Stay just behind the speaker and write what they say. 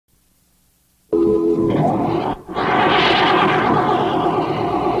Good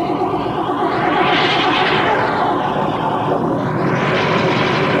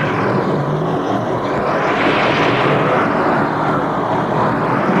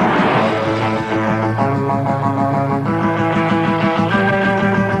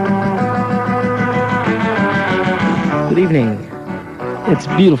evening. It's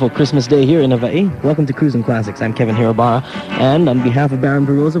a beautiful Christmas day here in Hawaii. Welcome to KRUISIN Classics. I'm Kevin Hirobara, and on behalf of Baron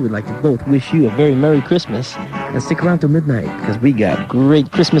Barossa, we'd like to both wish you a very Merry Christmas, and stick around till midnight, because we got great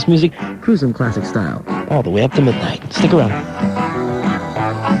Christmas music, KRUISIN Classic style, all the way up to midnight. Stick around.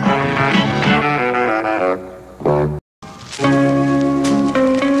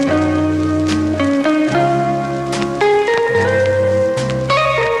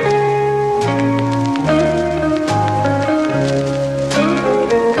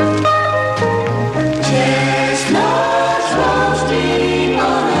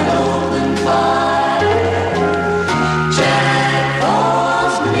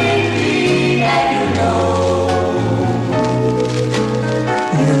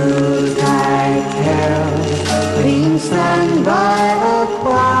 Stand by the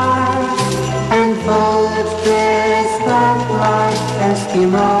choir and folks dressed up like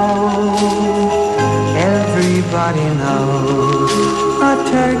Eskimos. Everybody knows a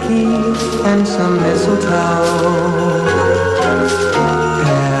turkey and some mistletoe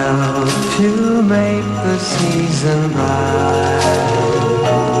help to make the season bright.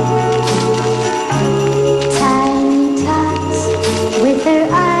 Tiny tots with their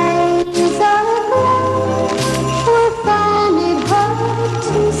eyes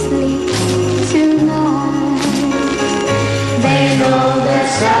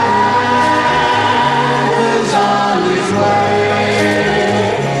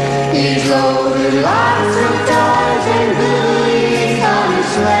loaded lots of toys and goodies on his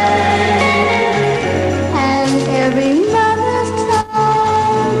sleigh, and every mother's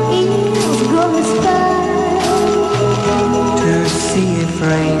child is going by to see if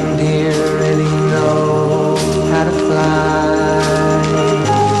reindeer really know how to fly.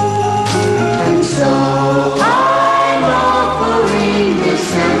 And so I'm offering this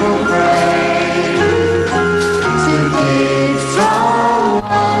simple praise to kids from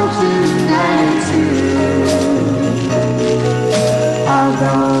 1 to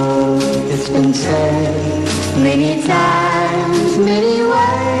although it's been said many times, many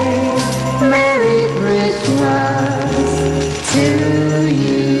ways, Merry Christmas to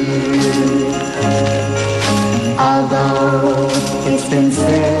you. Although it's been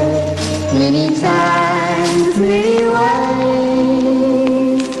said many times, many ways,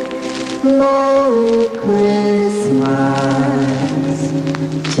 Merry Christmas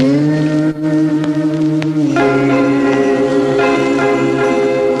to you.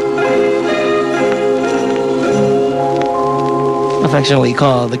 Affectionately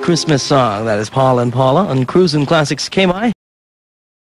called the Christmas song. That is Paula and Paula on KRUISIN Classics KMI.